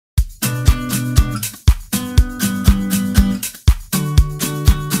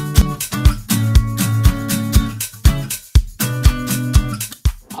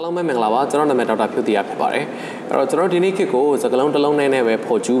လုံးမဲ့မင်္ဂလာပါကျွန်တော်နာမည်ဒေါက်တာဖြိုးသီယာဖြစ်ပါတယ်အဲ့တော့ကျွန်တော်ဒီနေ့ခေတ်ကိုစကားလုံးတစ်လုံး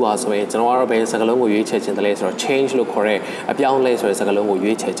နဲ့ပဲဖော်ကျူးပါဆိုရင်ကျွန်တော်ကတော့ဘယ်စကားလုံးကိုရွေးချယ်ခြင်းတလဲဆိုတော့ change လို့ခေါ်တဲ့အပြောင်းလဲဆိုတဲ့စကားလုံးကို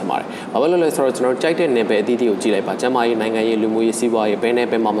ရွေးချယ်ခြင်းပါတယ်ဘာဖြစ်လို့လဲဆိုတော့ကျွန်တော်ကြိုက်တဲ့နယ်ပယ်အသီးသီးကိုကြည့်လိုက်ပါကျန်းမာရေးနိုင်ငံရေးလူမှုရေးစီးပွားရေးဘယ်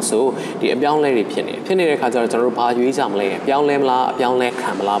နဲ့ဘယ်မှာမဆိုဒီအပြောင်းလဲတွေဖြစ်နေတဲ့ခါကျတော့ကျွန်တော်တို့ဘာရွေးကြမလဲအပြောင်းလဲမလားအပြော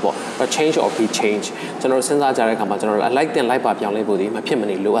င်းလဲခံမလားပေါ့ change or be change ကျွန်တော်စဉ်းစားကြတဲ့အခါမှာကျွန်တော်တို့ like တင် like ပါပြောင်းလဲဖို့ဒီမဖြစ်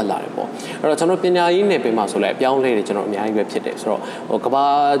မနေလိုအပ်လာတယ်ပေါ့အဲ့တော့ကျွန်တော်ပညာရေးနယ်ပယ်မှာဆိုလဲအပြောင်းလဲတွေကျွန်တော်အများကြီးပဲဖြစ်တယ်ဆိုတော့က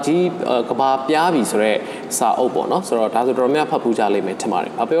ဘာကြီးကဘာပြားပြီဆိုတော့စာအုပ်ပေါ့နော်ဆိုတော့ဒါဆိုတော်များဖတ်ဖူးကြလိမ့်မယ်ထင်ပါတယ်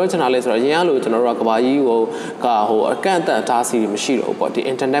။ဘာပြောချင်တာလဲဆိုတော့အရင်ကလို့ကျွန်တော်တို့ကကဘာကြီးအကန့်အသတ်အတားအဆီးမရှိတော့ဘူးပေါ့ဒီ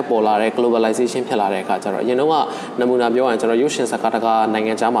internet ပေါ်လာတဲ့ globalization ဖြစ်လာတဲ့အခါကျတော့အရင်တော့ကနမူနာပြောရင်ကျွန်တော်ရုပ်ရှင်ဇာတ်ကားနိုင်ငံ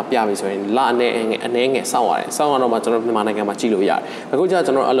ခြားမှာပြပြီဆိုရင်လအနေငယ်စောင့်ရတယ်။စောင့်ရတော့မှကျွန်တော်မြန်မာနိုင်ငံမှာကြည့်လို့ရတယ်။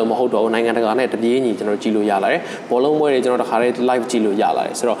အခုကျကျွန်တော်အဲ့လိုမဟုတ်တော့ဘူးနိုင်ငံတကာနဲ့တပြေးညီကျွန်တော်ကြည့်လို့ရလာတယ်။ဘောလုံးပွဲတွေကျွန်တော်တခါတည်း live ကြည့်လို့ရလာ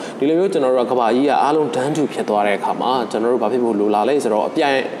တယ်။ဆိုတော့ဒီလိုမျိုးကျွန်တော်တို့ကကဘာကြီးကအားလုံးတန်းတူဖြစ်သွားတဲ့အခါမှာကျွန်တော်တို့ဘာဖြစ်ဖို့လိုလာလဲဆိုတော့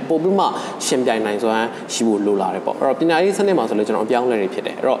အပြိုင်ပို့ပြီးမှရှင်ပြိုင်နိုင်စွမ်းရှိဖို့လိုလာတယ်ပေါ့အဲ့တော့ပညာရေးစနစ်မှာဆိုလည်းကျွန်တော်အပြောင်းလဲတွေဖြစ်တ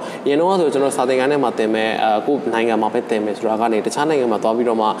ယ်အဲ့တော့ရင်တော့ဆိုကျွန်တော်စာသင်ခန်းထဲမှာသင်မယ်အခုနိုင်ငံမှာပဲသင်မယ်ဆိုတာကနေတခြားနိုင်ငံမှာသွားပြီး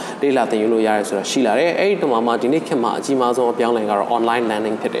တော့မှလေ့လာသင်ယူလို့ရတယ်ဆိုတာရှိလာတယ်အဲ့ဒီတော့မှဒီနေ့ခေတ်မှာအကြီးမားဆုံးအပြောင်းလဲကတော့ online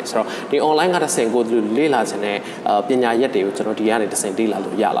learning ဖြစ်တယ်ဆိုတော့ဒီ online ကတစ်ဆင့်ကိုလေ့လာခြင်းနဲ့ပညာရက်တွေကိုကျွန်တော်ဒီကနေတစ်ဆင့်လေ့လာ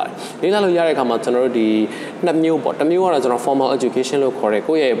လို့ရလာတယ်လေ့လာလို့ရတဲ့အခါမှာကျွန်တော်တို့ဒီနှစ်မျိုးပေါ့တစ်မျိုးကတော့ကျွန်တော် formal education လို့ခေါ်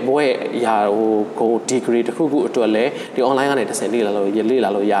တယ်ကိုယ့်ရဲ့ဘွဲ့ရာကို degree တစ်ခုခုအတွက်လည်းဒီ online ကနေတစ်ဆင့်လေ့လာလို့ရ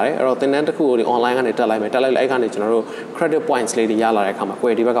တယ်အဲ့တော့သင်တန်းတစ်ခုကိုဒီ online ကနေတက်လိုက်မယ်တက်လိုက်အဲ့ကနေကျွန်တော်တို့ credit points လေးတွေရလာတဲ့အခါမှာ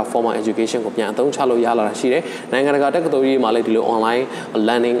ကိုယ့်ဒီဘက်က formal education ကိုပြန်အသုံးချလို့ရလာတာရှိတယ်နိုင်ငံတကာတက္ကသိုလ်ကြီးမှာလည်းဒီလို online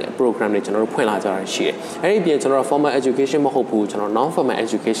learning program တွေကျွန်တော်တို့ဖွင့်လာကြတာရှိတယ်အဲ့ဒီပြင်ကျွန်တော်တို့ formal education မဟုတ်ဘူးကျွန်တော် non formal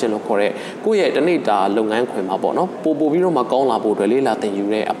education လို့ခေါ်တဲ့ကိုယ့်ရဲ့တနေ့တာလုပ်ငန်းခွင်မှာပေါ့နော်ပို့ပြီးတော့မှကောင်းလာဖို့အတွက်လေ့လာသင်ယူ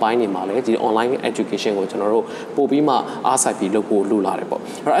တဲ့အပိုင်းတွေမှာလည်းဒီ online education ကိုကျွန်တော်တို့ပို့ပြီးမှအားစိုက်ပြီးလုပ်ဖို့လိုလာတယ်ပေါ့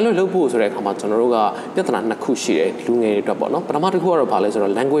အဲ့လိုလုပ်ဖို့ဆိုတဲ့အခါမှာကျွန်တော်တို့ကပြဿနာနှစ်ခုရှိတယ်လူငယ်တွေအတွက်ပေါ့နော်ပထမတစ်ခုကတော့ဘာလဲဆို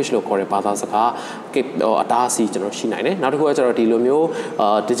တော့ language လို့ခေါ်တဲ့ဘာသာစကားအတားအဆီးကျွန်တော်ရှိနိုင်တယ်နောက်တစ်ခုကကျတော့ဒီလိုမျိုး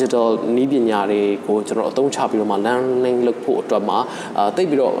digital နည်းပညာတွေကိုကျွန်တော်အသုံးချပြီးတော့မှ learning လုပ်ဖို့အတွက်မှာတိတ်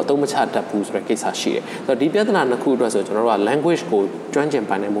ပြီးတော့အသုံးမချတတ်ဘူးဆိုတဲ့ကိစ္စရှိတယ်ဆိုတော့ဒီပြဿနာနှစ်ခုအတွက်ဆိုကျွန်တော်တို့က language ကိုကျွ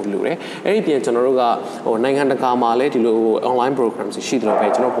မ်းကျင်ပိုင်နိုင်မှုလိုတယ်အဲ့ဒီပြင်ကျွန်တော်တို့ကနိုင်ငံတကာမှာလည်းဒီလို online program ရှိတယ်လို့ပဲ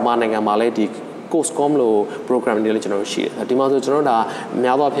ကျွန်တော်ဗမာနိုင်ငံမှာလည်းဒီcourse.com လို့ program တွေလည်းကျွန်တော်ရှိတယ်ဒီမှာဆို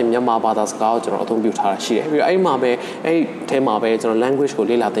ကျွန်တော်ဒါများသောအားဖြင့်မြန်မာဘာသာစကားကိုကျွန်တော်အသုံးပြုထားတာရှိတယ်ပြီးတော့အဲ့မှာပဲအဲ့ထဲမှာပဲကျွန်တော် language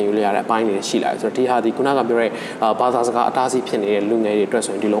ကိုလေ့လာသင်ယူလို့ရတဲ့အပိုင်းတွေရှိလာတယ်ဆိုတော့ဒီဟာဒီခုနကပြောတဲ့ဘာသာစကားအတားအဆီးဖြစ်နေတဲ့လူငယ်တွေ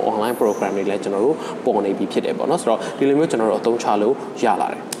အတွက်ဆိုရင်ဒီလို online program တွေလည်းကျွန်တော်တို့ပေါ်နေပြီဖြစ်တယ်ပေါ့နော်ဆိုတော့ဒီလိုမျိုးကျွန်တော်တို့အသုံးချလို့ရလာ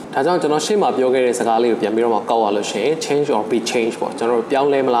တယ်ဒါကြောင့်ကျွန်တော်ရှေ့မှာပြောခဲ့တဲ့စကားလေးကိုပြန်ပြီးတော့မှကောက်ရလို့ရှိရင် change or be change ပေါ့ကျွန်တော်တို့ပြောင်း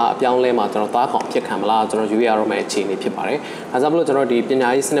လဲမလားအပြောင်းလဲမှာကျွန်တော်သားကောင်ဖြစ်ခံမလားကျွန်တော်ရွေးရတော့မယ့်အခြေအနေဖြစ်ပါတယ်။ဒါကြောင့်မလို့ကျွန်တော်ဒီပညာ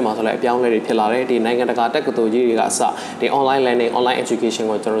ရေးစနစ်မှာဆိုလည်းအပြောင်းလဲတွေဖြစ်လာတယ်ဒီနိုင်ငံတကာတက္ကသိုလ်ကြီးတွေကအစဒီ online learning online education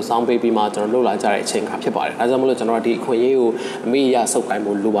ကိုကျွန်တော်စောင့်ပေးပြီးမှကျွန်တော်လုပ်လာကြတဲ့အချိန်ခါဖြစ်ပါတယ်။ဒါကြောင့်မလို့ကျွန်တော်ဒီအခွင့်အရေးကိုအမိအရစုပ်ကိုင်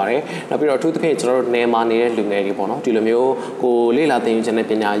ဖို့လိုပါတယ်။နောက်ပြီးတော့အထူးသဖြင့်ကျွန်တော်တို့နယ်မှာနေတဲ့လူငယ်တွေပေါ့နော်ဒီလိုမျိုးကိုလေ့လာသင်ယူခြင်းနဲ့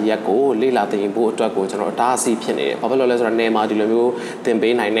ပညာရက်ကိုလေ့လာသင်ယူဖို့အတွက်ကိုကျွန်တော်အတားအဆီးဖြစ်နေတယ်။ဘာဖြစ်လို့လဲဆိုတော့နယ်မှာဒီလိုမျိုးသင်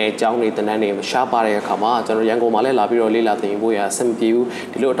ပေးနိုင်တဲ့အကြောင်းတွေသင်တန်းတွေမရှားပါတဲ့အခါမှာကျွန်တော်ရန်ကုန်မှာလည်းလာပြီးတော့လေ့လာသင်ယူဖို့ရအဆင်ပြေဘူး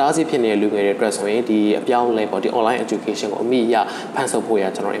ဒီလိုအတားအဆီးဖြစ်နေတဲ့လူငယ်တွေအတွက်ဆိုရင်ဒီအပြောင်းလဲပေါ့ဒီ online education ကိုအမိအရဖန်ဆုပ်ဖို့ရ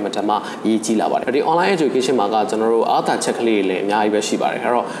ကျွန်တော်အင်မတန်မှရည်ကြီးလာပါတယ်ဒီ online education မှာကကျွန်တော်တို့အားသာချက်ကလေးတွေလည်းအများကြီးပဲရှိပါတယ်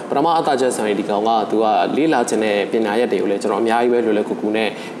အဲ့တော့ပထမအားသာချက်ဆိုရင်ဒီကောင်ကသူကလေ့လာခြင်းနဲ့ပညာရက်တွေကိုလည်းကျွန်တော်အများကြီးပဲလွယ်လွယ်ကူကူနဲ့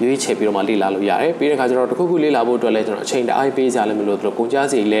ရွေးချယ်ပြီးတော့မှလေ့လာလို့ရတယ်ပြီးတဲ့အခါကျတော့တစ်ခုခုလေ့လာဖို့အတွက်လည်းကျွန်တော်အချိန်တအားပေးကြလည်း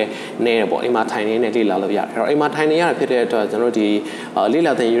မလို့သူတို့ကုန်ကြစီလည်းနေတယ်ပေါ့အိမ်မှာထိုင်နေနဲ့လေ့လာလို့ရတယ်အဲ့တော့အိမ်မှာထိုင်နေရတာဖြစ်တဲ့အတွက်ကျွန်တော်ဒီလေ့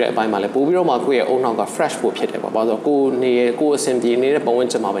လာသင်ယူတဲ့အပိုင်းမှာလည်းပို့ပြီးတော့မှကိုယ့်ရဲ့အုံနောက်က fresh ဖို့ဖြစ်တယ်ပေါ့ဘာလို့ဆိုတော့ကိုယ်အဆင်ပြေနေတဲ့ပတ်ဝန်း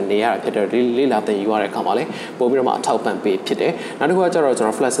ကျင်မှာပဲနေရတာဖြစ်တယ်လေ့လာသင်ယူရတဲ့အခါမှာလည်းပို့ပြီးတော့မှအထောက်ပံ့ပေးဖြစ်တယ်နောက်တစ်ခုကကျတော့ကျွန်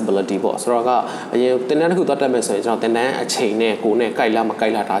တော် flexibility ပေါ့ဆိုတော့ကအရင်သင်တန်းတစ်ခုသွားတက်မယ်ဆိုရင်ကျွန်တော်သင်တန်းအချိန်နဲ့ကိုယ်နဲ့ကြိုက်လား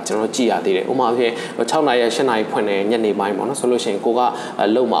မကြိုက်လားဒါကျွန်တော်ကြည့်ရသေးတယ်ဥပမာဖြင့်6နာရီ8နာရီဖွင့်တယ်ညနေပိုင်းပေါ့နော်ဆိုလို့ရှိရင်ကိုက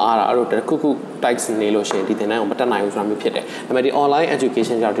လုံမအားတာအဲ့လိုတစ်ခုခု types နေလို့ရှိရင်ဒီသင်တန်းကိုမတက်နိုင်ဘူးဆိုတာမျိုးဖြစ်တယ်ဒါပေမဲ့ဒီ online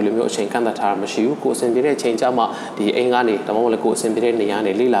education ကြောင့်ဒီလိုမျိုးအချိန်ကန့်သတ်ထားတာမရှိဘူးကိုယ်အဆင်ပြေတဲ့အချိန်ကြမှာဒီအိမ်ကနေဒါမှမဟုတ်လည်းကိုယ်အဆင်ပြေတဲ့နေရာက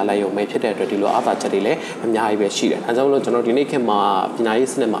နေလေ့လာလိုက်ရုံပဲဖြစ်တဲ့အတွက်ဒီလိုအားသာချက်တွေလည်းအများကြီးပဲရှိတယ်အဲကြောင့်မလို့ကျွန်တော်ဒီနေ့ခေတ်မှာပညာရေး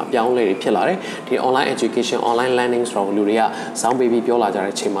စနစ်မှာအပြောင်းအလဲတွေဖြစ်လာတယ်ဒီ online education online learning ဆိုတော့လူတွေကစောင်းပေးပြီးပြောလာကြ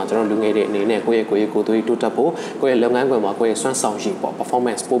တဲ့အချိန်မှာကျွန်တော်လူငယ်တွေအနေနဲ့ကိုယ့်ရဲ့သွေးတိုးတက်ဖို့ကိုယ့်ရဲ့လုပ်ငန်းခွင်မှာကိုယ့်ရဲ့စွမ်းဆောင်ရည်ပေါ့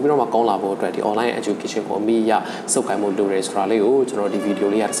performance ပို့ပြီးတော့မှကောင်းလာဖို့အတွက်ဒီ online education ကိုအမိအရစုပ်ကိုင်မှုလိုတယ်ဆိုတာလေးကိုကျွန်တော်ဒီဗီဒီ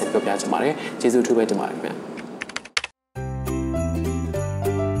ယိုလေးရတစ်ဆင့်ပြောပြချင်ပါတယ်ကျေးဇူးထူးပဲတင်ပါတယ်ခင်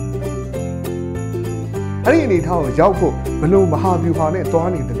ဗျာအဲ့ဒီအနေထားကိုရောက်ဖို့ဘလို့မဟာဗျူဟာနဲ့တွား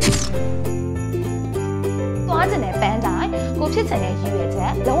နေတယ်တွားကျင်တဲ့ပန်းတိုင်းကိုဖြစ်ချင်တဲ့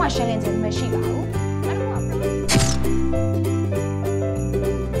ရည်ရွယ်ချက်လုံးဝရှင်းလင်းခြင်းမရှိပါဘူး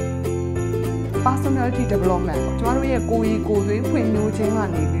personality development ပေါ့ကျမတို့ရဲ့ကိုယ်ရည်ကိုယ်သွေးဖွင့်နှိုးခြင်း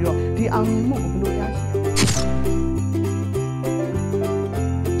ကနေပြီးတော့ဒီအောင်မြင်မှုကိုဘယ်လိုရရှိလဲ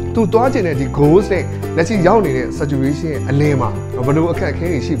သူသွားကျင်တဲ့ဒီ goals နဲ့လက်ရှိရောက်နေတဲ့ situation အလင်းမှာဘယ်လိုအခက်အခဲ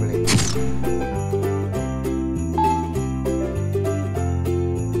တွေရှိမလဲ